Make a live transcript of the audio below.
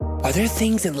Are there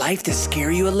things in life that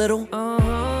scare you a little,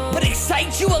 but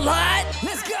excite you a lot?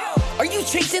 Let's go! Are you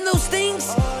chasing those things?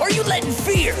 Or are you letting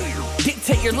fear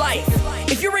dictate your life?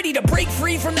 If you're ready to break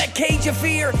free from that cage of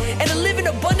fear and to live an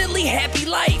abundantly happy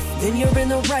life, then you're in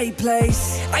the right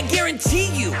place. I guarantee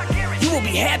you will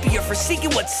be happier for seeking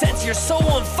what sets your soul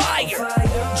on fire.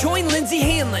 Join Lindsay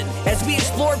Hanlon as we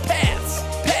explore paths,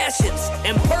 passions,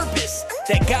 and purpose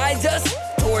that guides us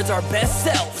towards our best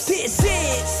selves. This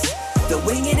is the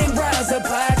Wing It and Rise Up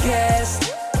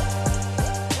podcast.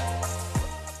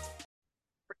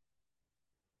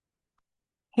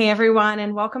 Hey everyone,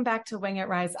 and welcome back to Wing It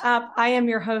Rise Up. I am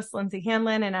your host, Lindsay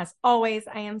Hanlon, and as always,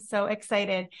 I am so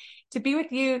excited to be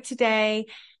with you today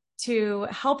to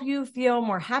help you feel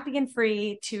more happy and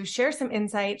free, to share some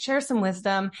insight, share some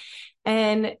wisdom,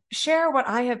 and share what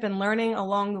I have been learning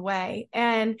along the way.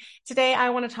 And today I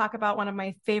want to talk about one of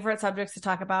my favorite subjects to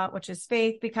talk about, which is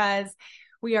faith, because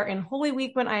we are in Holy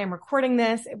Week when I am recording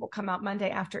this. It will come out Monday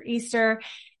after Easter.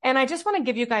 And I just want to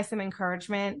give you guys some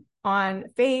encouragement on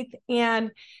faith.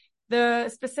 And the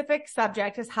specific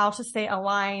subject is how to stay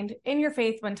aligned in your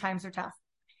faith when times are tough.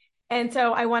 And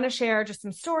so I want to share just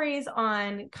some stories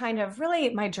on kind of really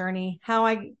my journey, how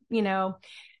I,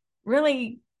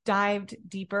 really dived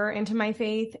deeper into my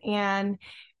faith, and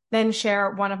then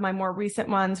share one of my more recent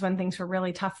ones when things were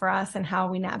really tough for us and how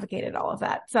we navigated all of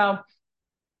that. So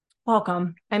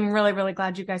welcome. I'm really, really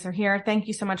glad you guys are here. Thank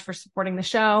you so much for supporting the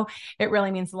show. It really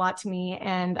means a lot to me,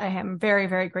 and I am very,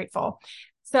 very grateful.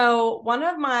 So one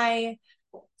of my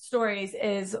stories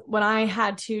is when I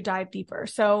had to dive deeper.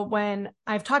 So when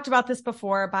I've talked about this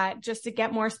before, but just to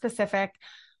get more specific,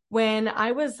 when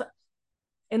I was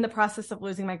in the process of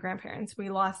losing my grandparents, we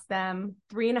lost them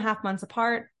 3.5 months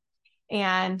apart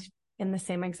and in the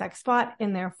same exact spot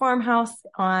in their farmhouse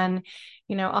on,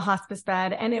 a hospice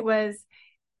bed. And it was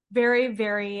very,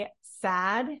 very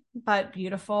sad, but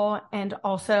beautiful. And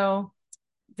also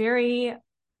very,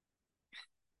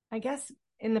 I guess,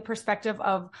 in the perspective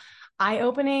of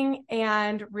eye-opening,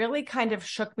 and really kind of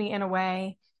shook me in a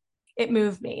way. It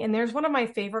moved me. And there's one of my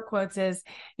favorite quotes is,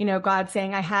 God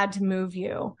saying, I had to move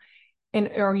you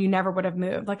or you never would have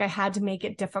moved. Like I had to make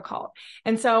it difficult.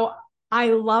 And so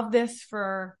I love this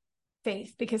for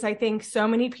faith, because I think so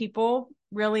many people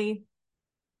really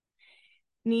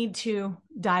need to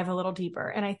dive a little deeper.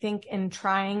 And I think in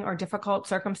trying or difficult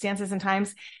circumstances and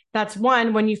times, that's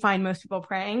one, when you find most people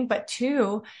praying, but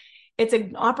two, it's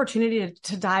an opportunity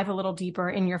to dive a little deeper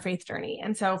in your faith journey.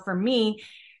 And so for me,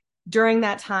 during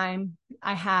that time,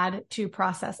 I had to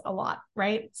process a lot,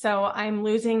 right? So I'm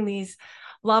losing these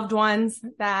loved ones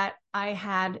that I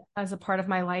had as a part of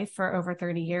my life for over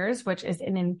 30 years, which is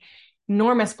an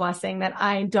enormous blessing that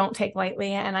I don't take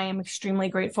lightly. And I am extremely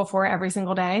grateful for every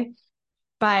single day.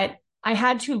 But I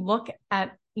had to look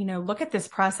at this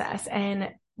process and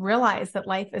realize that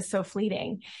life is so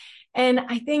fleeting. And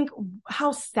I think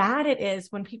how sad it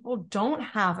is when people don't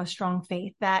have a strong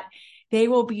faith that they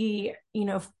will be,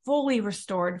 fully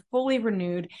restored, fully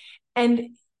renewed,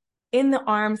 and in the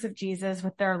arms of Jesus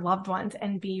with their loved ones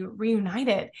and be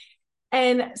reunited.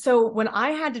 And so when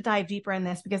I had to dive deeper in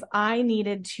this, because I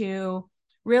needed to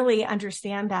really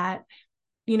understand that,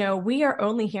 we are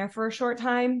only here for a short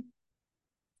time,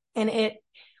 and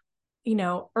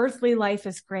earthly life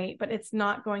is great, but it's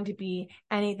not going to be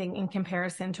anything in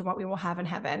comparison to what we will have in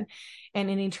heaven and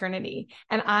in eternity.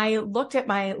 And I looked at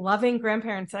my loving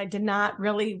grandparents that I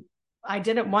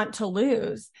didn't want to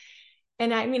lose.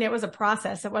 And it was a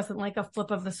process. It wasn't like a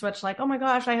flip of the switch, like, oh my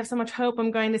gosh, I have so much hope,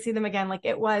 I'm going to see them again. Like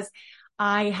it was,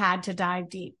 I had to dive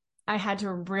deep. I had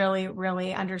to really,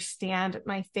 really understand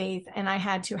my faith, and I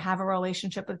had to have a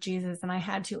relationship with Jesus, and I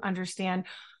had to understand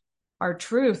our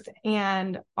truth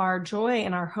and our joy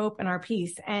and our hope and our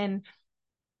peace. And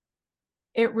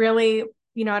it really,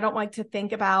 I don't like to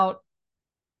think about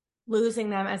losing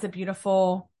them as a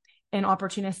beautiful and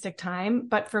opportunistic time,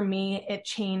 but for me, it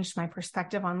changed my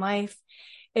perspective on life.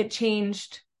 It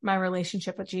changed my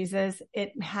relationship with Jesus.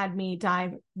 It had me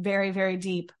dive very, very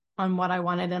deep on what I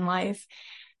wanted in life,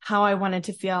 how I wanted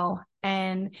to feel,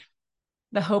 and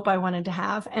the hope I wanted to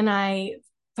have. And I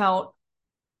felt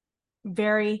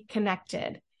very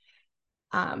connected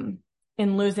in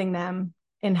losing them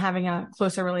and having a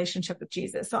closer relationship with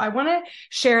Jesus. So I want to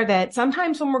share that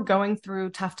sometimes when we're going through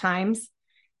tough times,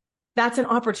 that's an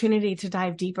opportunity to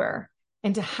dive deeper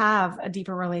and to have a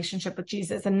deeper relationship with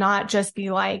Jesus, and not just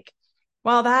be like,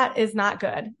 well, that is not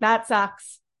good. That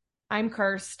sucks. I'm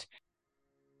cursed.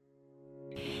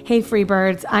 Hey,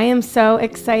 Freebirds, I am so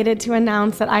excited to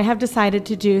announce that I have decided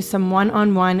to do some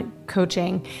one-on-one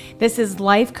coaching. This is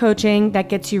life coaching that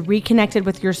gets you reconnected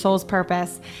with your soul's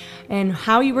purpose. and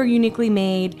how you were uniquely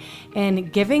made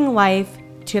and giving life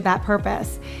to that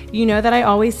purpose. You know that I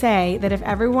always say that if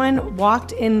everyone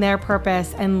walked in their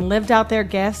purpose and lived out their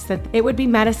gifts, that it would be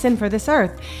medicine for this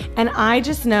earth. And I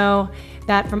just know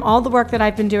that from all the work that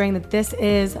I've been doing, that this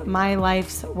is my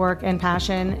life's work and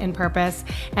passion and purpose.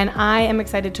 And I am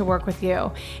excited to work with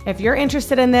you. If you're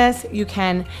interested in this, you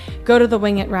can go to the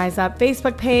Wing It Rise Up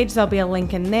Facebook page. There'll be a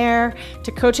link in there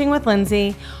to Coaching with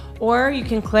Lindsay, or you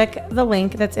can click the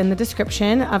link that's in the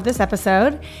description of this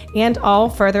episode and all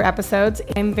further episodes.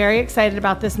 I'm very excited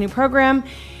about this new program,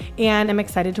 and I'm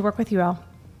excited to work with you all.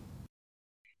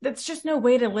 That's just no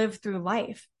way to live through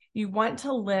life. You want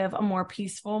to live a more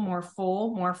peaceful, more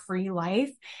full, more free life,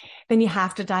 then you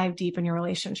have to dive deep in your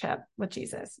relationship with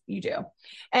Jesus. You do.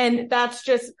 And that's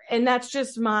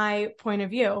just my point of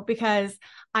view, because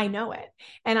I know it.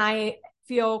 And I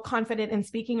feel confident in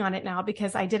speaking on it now,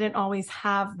 because I didn't always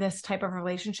have this type of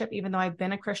relationship, even though I've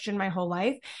been a Christian my whole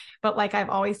life. But like I've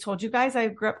always told you guys, I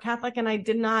grew up Catholic, and I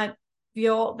did not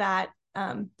feel that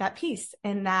peace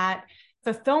and that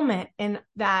fulfillment, and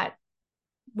that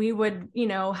we would,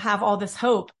 have all this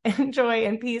hope and joy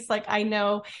and peace. Like I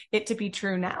know it to be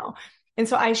true now. And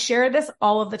so I share this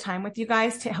all of the time with you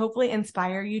guys to hopefully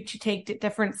inspire you to take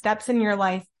different steps in your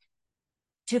life,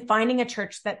 to finding a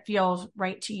church that feels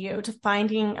right to you, to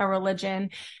finding a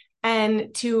religion,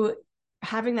 and to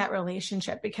having that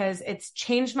relationship, because it's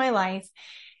changed my life.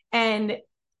 And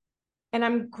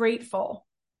I'm grateful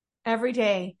every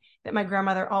day that my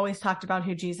grandmother always talked about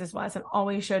who Jesus was and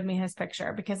always showed me his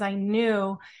picture, because I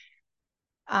knew,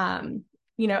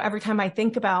 every time I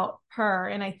think about her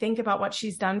and I think about what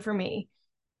she's done for me,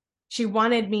 she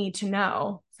wanted me to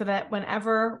know, so that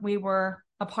whenever we were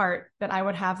apart, that I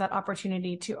would have that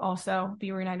opportunity to also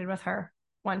be reunited with her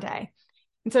one day.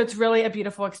 And so it's really a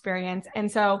beautiful experience.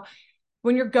 And so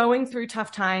when you're going through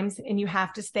tough times and you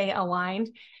have to stay aligned,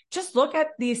 just look at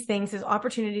these things as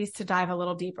opportunities to dive a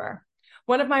little deeper.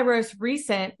 One of my most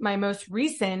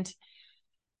recent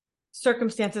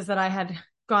circumstances that I had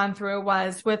gone through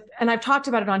was and I've talked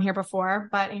about it on here before,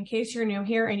 but in case you're new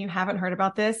here and you haven't heard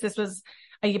about this was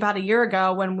about a year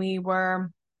ago when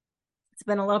it's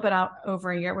been a little bit out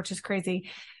over a year, which is crazy,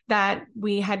 that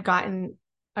we had gotten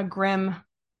a grim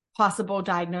possible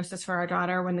diagnosis for our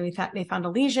daughter when they found a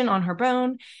lesion on her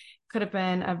bone. Could have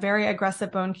been a very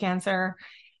aggressive bone cancer.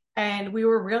 And we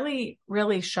were really,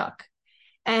 really shook.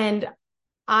 And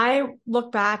I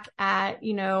look back at,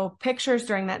 pictures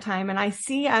during that time, and I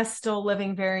see us still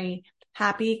living very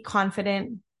happy,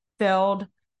 confident, filled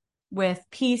with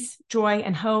peace, joy,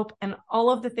 and hope, and all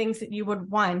of the things that you would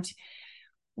want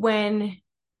when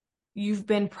you've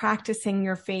been practicing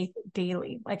your faith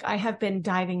daily. Like I have been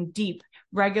diving deep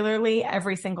regularly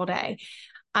every single day.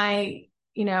 I'm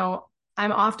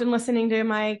often listening to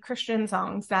my Christian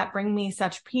songs that bring me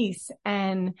such peace,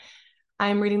 and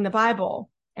I'm reading the Bible,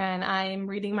 and I'm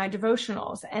reading my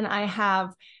devotionals, and I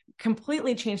have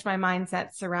completely changed my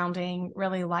mindset surrounding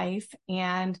really life,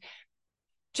 and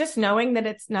just knowing that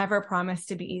it's never promised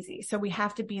to be easy. So we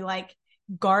have to be like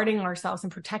guarding ourselves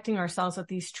and protecting ourselves with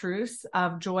these truths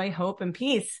of joy, hope, and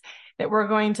peace, that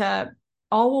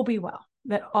all will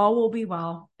be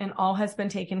well, and all has been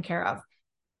taken care of,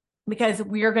 because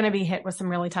we are going to be hit with some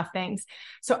really tough things.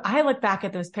 So I look back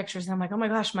at those pictures and I'm like, oh my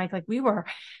gosh, Mike, like we were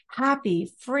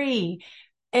happy, free.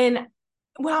 And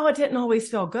while it didn't always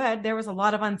feel good, there was a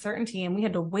lot of uncertainty, and we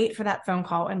had to wait for that phone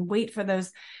call and wait for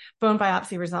those bone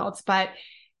biopsy results. But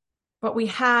we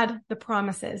had the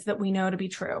promises that we know to be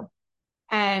true.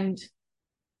 And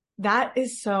that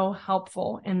is so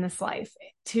helpful in this life,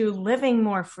 to living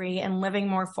more free and living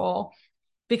more full,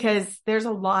 because there's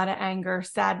a lot of anger,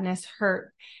 sadness,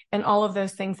 hurt, and all of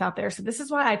those things out there. So this is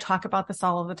why I talk about this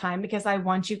all of the time, because I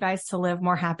want you guys to live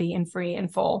more happy and free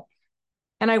and full.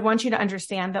 And I want you to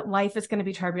understand that life is going to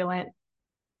be turbulent.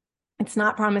 It's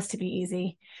not promised to be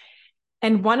easy.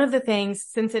 And one of the things,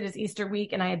 since it is Easter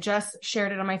week, and I had just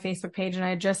shared it on my Facebook page, and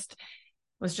I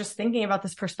was just thinking about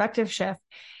this perspective shift,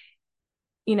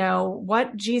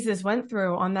 what Jesus went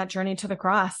through on that journey to the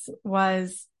cross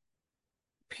was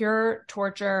pure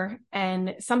torture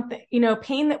and something,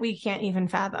 pain that we can't even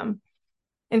fathom.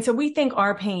 And so we think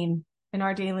our pain in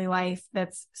our daily life,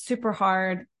 that's super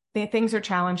hard, things are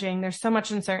challenging, there's so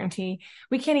much uncertainty,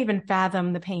 we can't even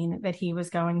fathom the pain that he was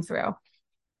going through.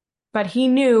 But he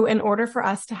knew in order for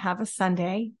us to have a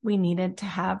Sunday, we needed to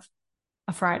have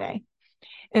a Friday.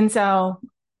 And so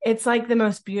it's like the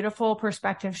most beautiful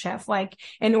perspective shift. Like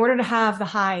in order to have the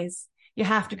highs, you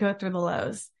have to go through the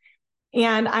lows.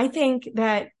 And I think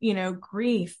that,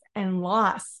 grief and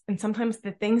loss, and sometimes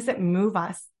the things that move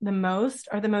us the most,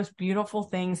 are the most beautiful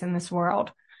things in this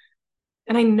world.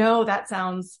 And I know that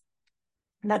sounds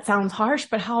harsh,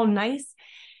 but how nice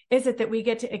is it that we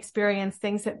get to experience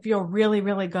things that feel really,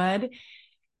 really good?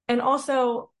 And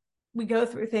also we go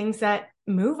through things that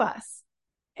move us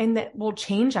and that will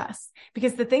change us,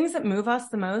 because the things that move us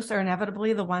the most are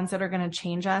inevitably the ones that are going to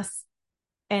change us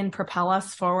and propel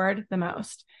us forward the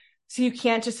most. So you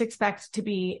can't just expect to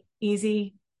be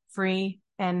easy, free,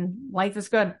 and life is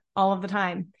good all of the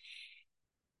time.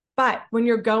 But when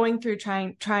you're going through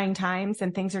trying times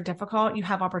and things are difficult, you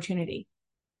have opportunity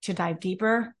to dive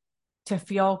deeper, to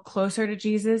feel closer to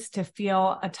Jesus, to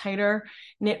feel a tighter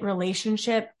knit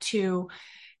relationship, to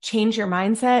change your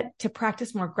mindset, to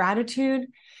practice more gratitude.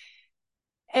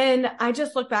 And I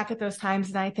just look back at those times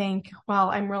and I think, wow,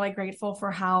 I'm really grateful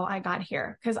for how I got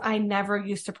here, because I never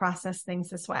used to process things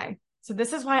this way. So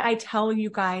this is why I tell you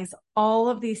guys all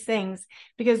of these things,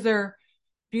 because they're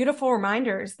beautiful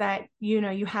reminders that,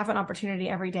 you have an opportunity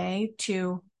every day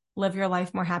to live your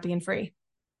life more happy and free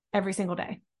every single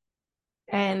day.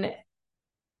 And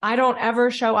I don't ever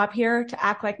show up here to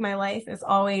act like my life is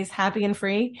always happy and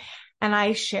free. And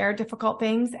I share difficult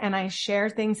things and I share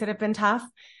things that have been tough.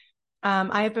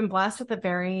 I have been blessed with a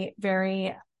very,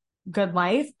 very good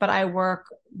life, but I work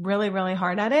really, really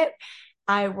hard at it.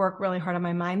 I work really hard on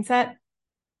my mindset.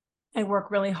 I work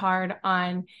really hard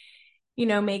on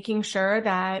making sure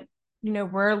that,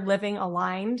 we're living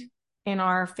aligned in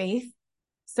our faith,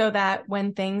 so that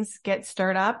when things get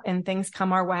stirred up and things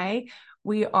come our way,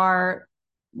 we are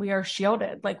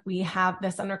shielded. Like, we have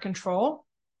this under control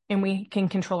and we can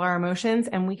control our emotions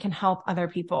and we can help other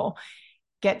people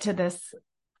get to this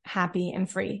happy and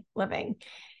free living.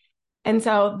 And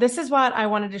so this is what I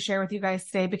wanted to share with you guys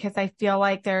today, because I feel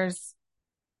like there's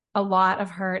a lot of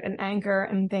hurt and anger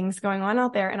and things going on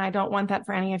out there. And I don't want that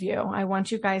for any of you. I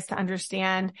want you guys to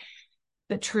understand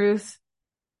the truth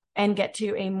and get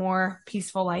to a more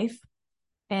peaceful life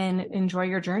and enjoy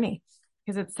your journey,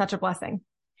 because it's such a blessing.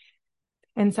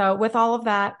 And so with all of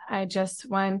that, I just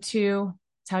want to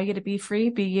tell you to be free,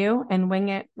 be you, and wing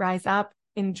it, rise up.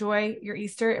 Enjoy your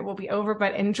Easter. It will be over,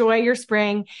 but enjoy your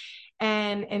spring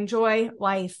and enjoy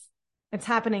life. It's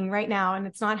happening right now, and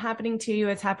it's not happening to you.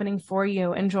 It's happening for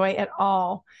you. Enjoy it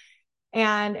all.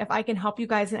 And if I can help you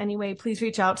guys in any way, please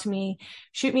reach out to me.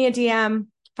 Shoot me a DM,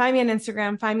 find me on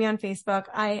Instagram, find me on Facebook.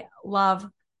 I love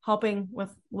helping with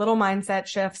little mindset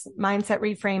shifts, mindset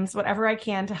reframes, whatever I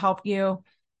can to help you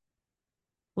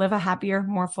live a happier,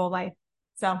 more full life.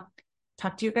 So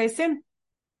talk to you guys soon.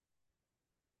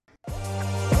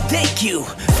 Thank you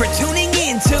for tuning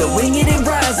in to the Wing It and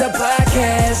Rise Up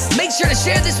podcast. Make sure to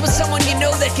share this with someone you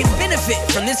know that can benefit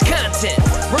from this content.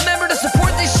 Remember to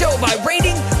support this show by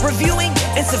rating, reviewing,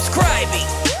 and subscribing.